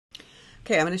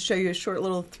Okay, I'm going to show you a short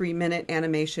little 3-minute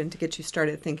animation to get you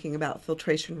started thinking about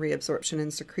filtration, reabsorption,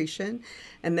 and secretion,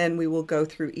 and then we will go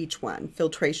through each one.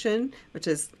 Filtration, which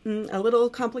is a little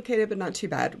complicated but not too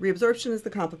bad. Reabsorption is the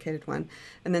complicated one,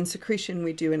 and then secretion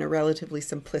we do in a relatively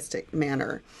simplistic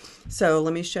manner. So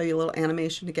let me show you a little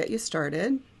animation to get you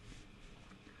started.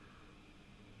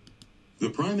 The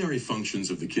primary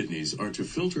functions of the kidneys are to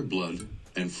filter blood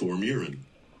and form urine.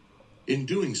 In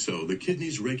doing so, the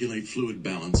kidneys regulate fluid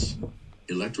balance,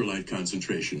 electrolyte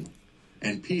concentration,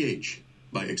 and pH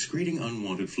by excreting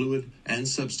unwanted fluid and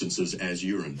substances as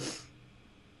urine.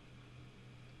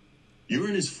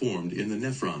 Urine is formed in the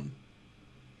nephron.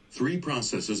 3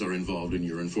 processes are involved in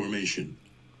urine formation: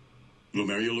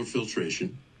 glomerular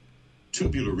filtration,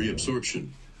 tubular reabsorption,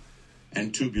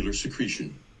 and tubular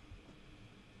secretion.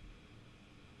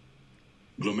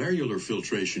 Glomerular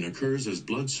filtration occurs as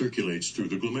blood circulates through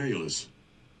the glomerulus.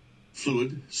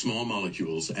 Fluid, small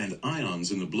molecules, and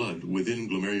ions in the blood within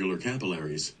glomerular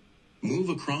capillaries move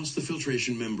across the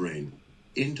filtration membrane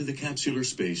into the capsular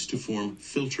space to form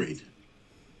filtrate.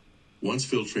 Once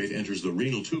filtrate enters the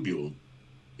renal tubule,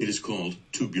 it is called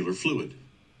tubular fluid.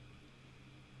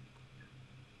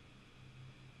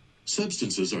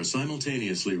 Substances are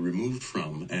simultaneously removed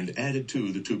from and added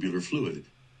to the tubular fluid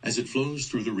as it flows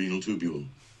through the renal tubule.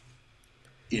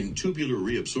 In tubular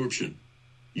reabsorption,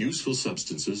 useful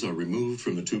substances are removed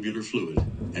from the tubular fluid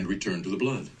and returned to the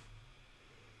blood.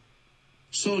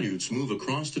 Solutes move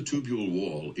across the tubule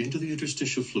wall into the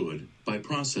interstitial fluid by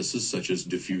processes such as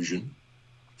diffusion,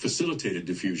 facilitated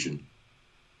diffusion,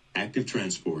 active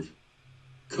transport,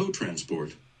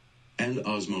 co-transport, and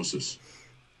osmosis.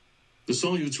 The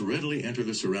solutes readily enter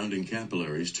the surrounding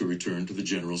capillaries to return to the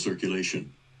general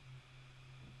circulation.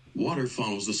 Water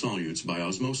follows the solutes by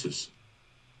osmosis.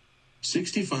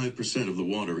 65% of the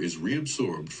water is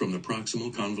reabsorbed from the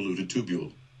proximal convoluted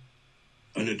tubule,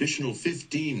 an additional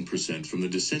 15% from the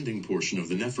descending portion of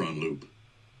the nephron loop,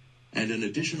 and an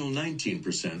additional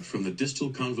 19% from the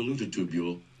distal convoluted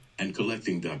tubule and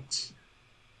collecting ducts.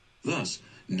 Thus,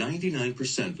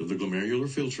 99% of the glomerular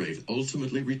filtrate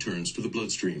ultimately returns to the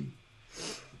bloodstream.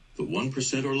 The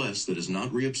 1% or less that is not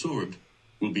reabsorbed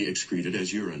will be excreted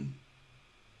as urine.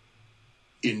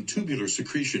 In tubular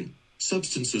secretion,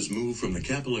 substances move from the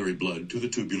capillary blood to the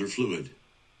tubular fluid.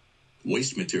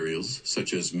 Waste materials,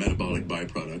 such as metabolic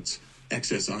byproducts,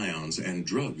 excess ions, and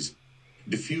drugs,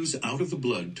 diffuse out of the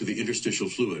blood to the interstitial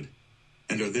fluid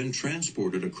and are then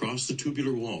transported across the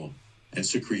tubular wall and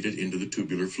secreted into the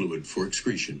tubular fluid for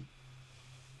excretion.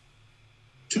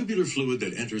 Tubular fluid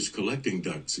that enters collecting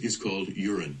ducts is called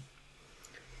urine.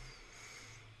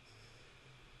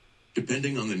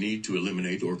 Depending on the need to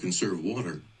eliminate or conserve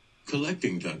water,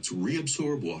 collecting ducts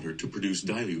reabsorb water to produce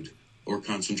dilute or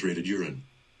concentrated urine.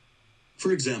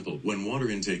 For example, when water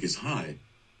intake is high,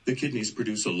 the kidneys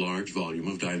produce a large volume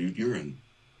of dilute urine.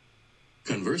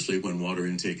 Conversely, when water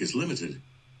intake is limited,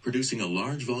 producing a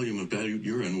large volume of dilute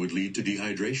urine would lead to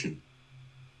dehydration.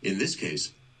 In this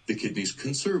case, the kidneys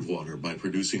conserve water by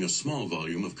producing a small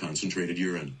volume of concentrated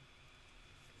urine.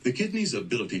 The kidney's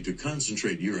ability to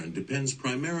concentrate urine depends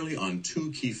primarily on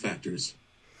 2 key factors.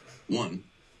 1,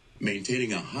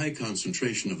 maintaining a high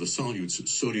concentration of the solutes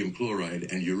sodium chloride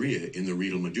and urea in the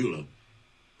renal medulla,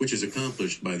 which is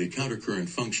accomplished by the countercurrent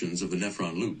functions of the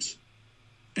nephron loops.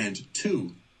 And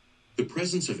 2, the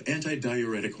presence of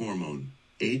antidiuretic hormone,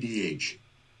 ADH,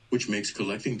 which makes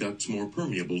collecting ducts more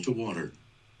permeable to water.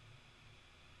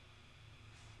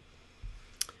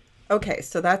 Okay,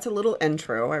 so that's a little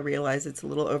intro. I realize it's a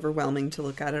little overwhelming to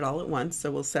look at it all at once,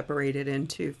 so we'll separate it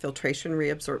into filtration,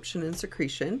 reabsorption, and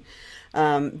secretion.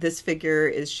 This figure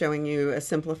is showing you a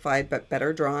simplified but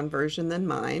better drawn version than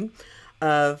mine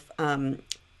of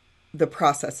the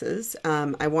processes.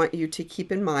 I want you to keep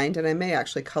in mind, and I may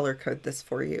actually color code this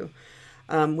for you,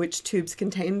 which tubes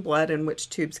contain blood and which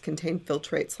tubes contain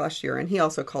filtrate/urine. He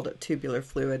also called it tubular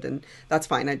fluid, and that's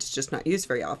fine. It's just not used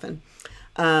very often.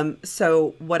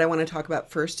 So what I want to talk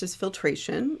about first is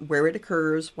filtration, where it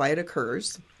occurs, why it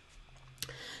occurs.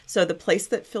 So the place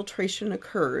that filtration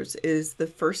occurs is the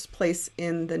first place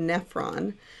in the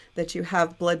nephron that you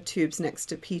have blood tubes next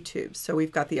to P tubes. So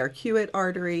we've got the arcuate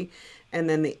artery and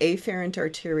then the afferent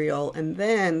arteriole, and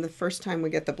then the first time we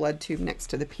get the blood tube next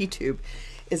to the P tube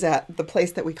is at the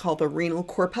place that we call the renal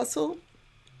corpuscle,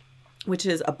 which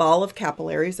is a ball of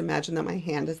capillaries. Imagine that my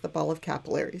hand is the ball of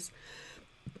capillaries,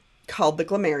 called the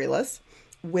glomerulus,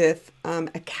 with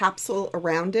a capsule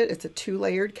around it. It's a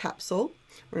 2-layered capsule.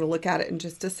 We're going to look at it in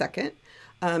just a second.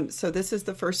 So this is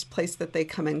the first place that they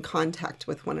come in contact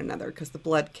with one another because the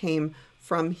blood came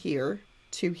from here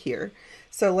to here.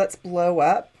 So let's blow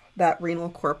up that renal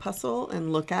corpuscle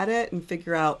and look at it and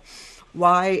figure out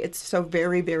why it's so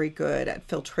very, very good at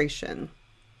filtration.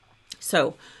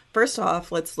 So first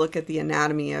off, let's look at the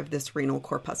anatomy of this renal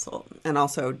corpuscle and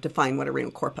also define what a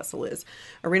renal corpuscle is.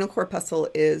 A renal corpuscle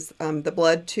is the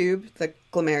blood tube, the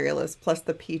glomerulus, plus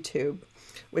the P tube,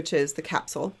 which is the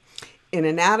capsule. In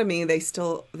anatomy, they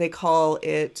call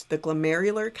it the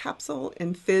glomerular capsule.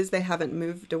 In phys, they haven't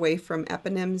moved away from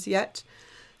eponyms yet.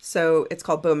 So it's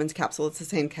called Bowman's capsule. It's the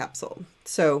same capsule.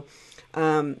 So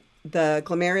the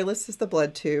glomerulus is the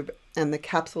blood tube and the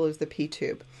capsule is the P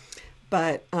tube.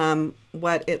 But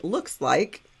what it looks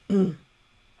like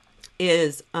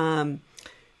is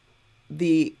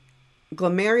the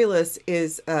glomerulus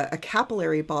is a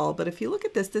capillary ball. But if you look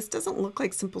at this, this doesn't look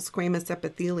like simple squamous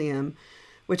epithelium,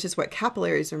 which is what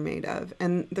capillaries are made of.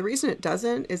 And the reason it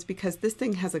doesn't is because this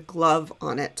thing has a glove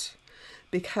on it.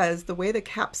 Because the way the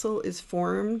capsule is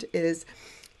formed is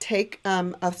take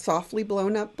a softly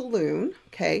blown up balloon,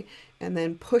 okay, and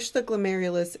then push the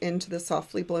glomerulus into the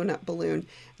softly blown up balloon.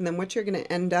 And then what you're going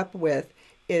to end up with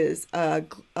is a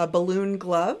balloon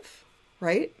glove,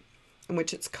 right, in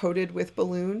which it's coated with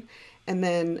balloon, and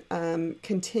then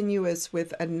continuous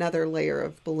with another layer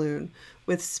of balloon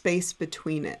with space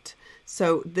between it.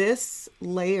 So this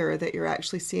layer that you're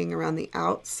actually seeing around the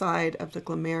outside of the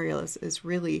glomerulus is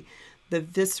really the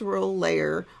visceral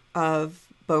layer of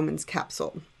Bowman's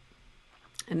capsule.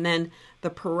 And then the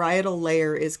parietal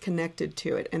layer is connected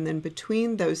to it. And then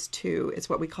between those two is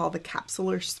what we call the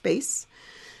capsular space.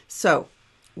 So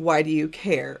why do you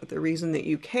care? The reason that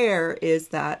you care is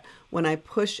that when I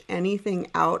push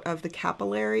anything out of the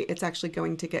capillary, it's actually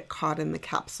going to get caught in the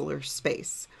capsular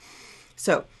space.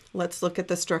 So let's look at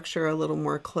the structure a little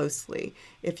more closely.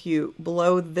 If you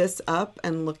blow this up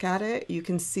and look at it, you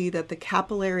can see that the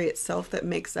capillary itself that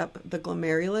makes up the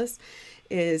glomerulus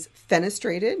is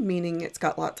fenestrated, meaning it's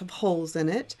got lots of holes in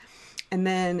it. And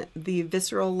then the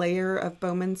visceral layer of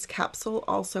Bowman's capsule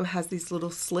also has these little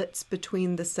slits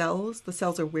between the cells. The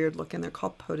cells are weird looking. They're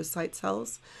called podocyte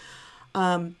cells.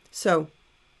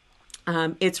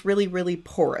 It's really, really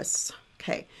porous.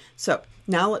 Okay, so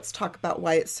now let's talk about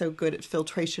why it's so good at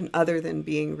filtration other than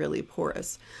being really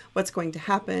porous. What's going to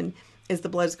happen is the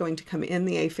blood is going to come in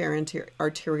the afferent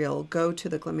arteriole, go to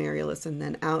the glomerulus, and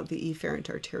then out the efferent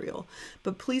arteriole.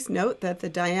 But please note that the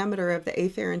diameter of the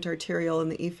afferent arteriole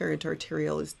and the efferent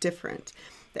arteriole is different.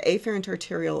 The afferent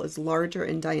arteriole is larger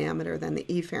in diameter than the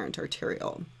efferent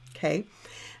arteriole, okay?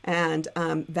 And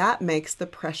that makes the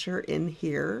pressure in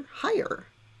here higher,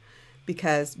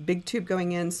 because big tube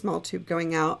going in, small tube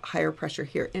going out, higher pressure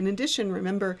here. In addition,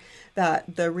 remember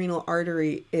that the renal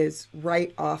artery is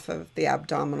right off of the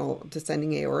abdominal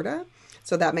descending aorta,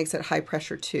 so that makes it high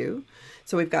pressure too.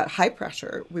 So we've got high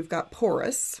pressure, we've got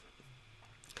porous,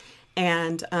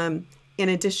 and in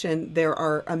addition, there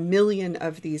are 1 million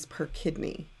of these per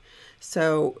kidney.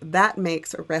 So that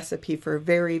makes a recipe for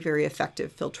very, very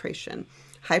effective filtration.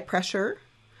 High pressure,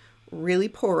 really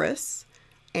porous,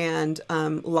 and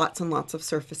lots and lots of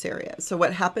surface area. So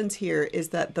what happens here is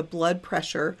that the blood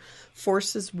pressure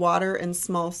forces water and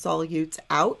small solutes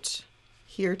out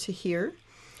here to here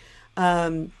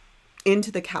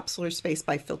into the capsular space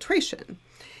by filtration.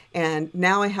 And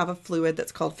now I have a fluid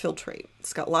that's called filtrate.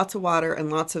 It's got lots of water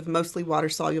and lots of mostly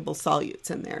water-soluble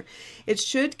solutes in there. It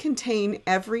should contain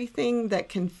everything that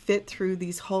can fit through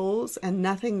these holes and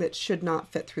nothing that should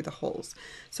not fit through the holes.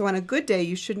 So on a good day,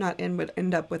 you should not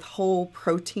end up with whole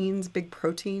proteins, big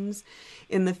proteins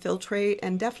in the filtrate,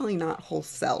 and definitely not whole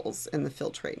cells in the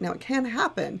filtrate. Now, it can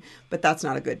happen, but that's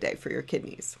not a good day for your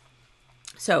kidneys.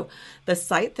 So the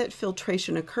site that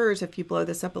filtration occurs, if you blow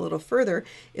this up a little further,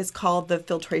 is called the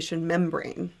filtration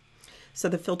membrane. So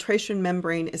the filtration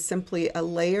membrane is simply a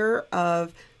layer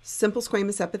of simple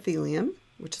squamous epithelium,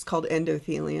 which is called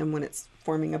endothelium when it's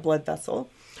forming a blood vessel.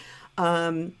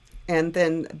 And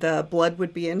then the blood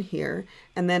would be in here,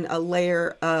 and then a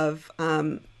layer of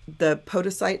the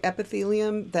podocyte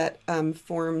epithelium that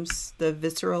forms the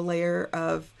visceral layer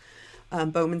of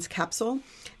Bowman's capsule.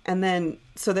 And then,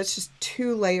 so that's just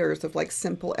 2 layers of like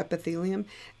simple epithelium,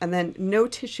 and then no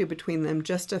tissue between them,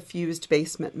 just a fused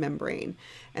basement membrane.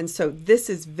 And so this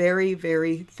is very,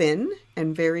 very thin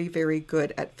and very, very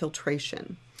good at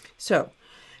filtration. So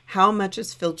how much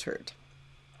is filtered?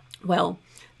 Well,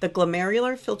 the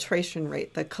glomerular filtration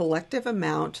rate, the collective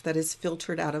amount that is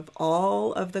filtered out of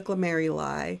all of the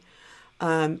glomeruli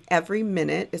every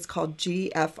minute, is called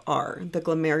GFR, the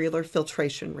glomerular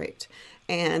filtration rate.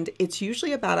 And it's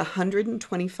usually about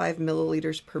 125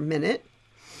 milliliters per minute,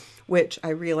 which I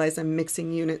realize I'm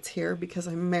mixing units here because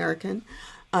I'm American.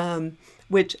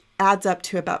 which adds up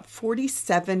to about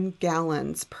 47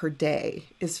 gallons per day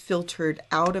is filtered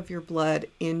out of your blood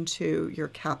into your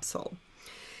capsule.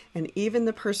 And even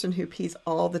the person who pees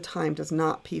all the time does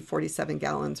not pee 47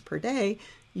 gallons per day.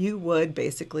 You would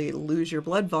basically lose your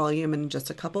blood volume in just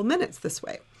a couple minutes this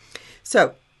way.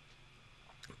 So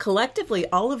collectively,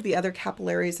 all of the other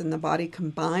capillaries in the body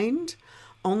combined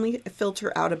only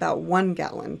filter out about 1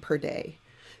 gallon per day.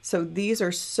 So these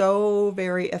are so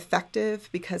very effective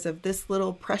because of this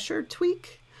little pressure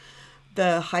tweak,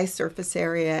 the high surface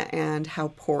area, and how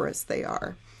porous they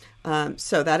are.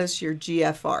 So that is your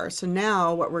GFR. So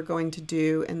now what we're going to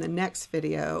do in the next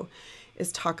video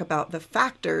is talk about the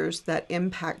factors that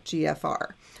impact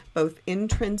GFR, both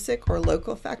intrinsic or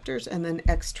local factors and then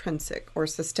extrinsic or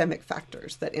systemic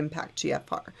factors that impact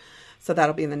GFR. So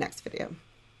that'll be in the next video.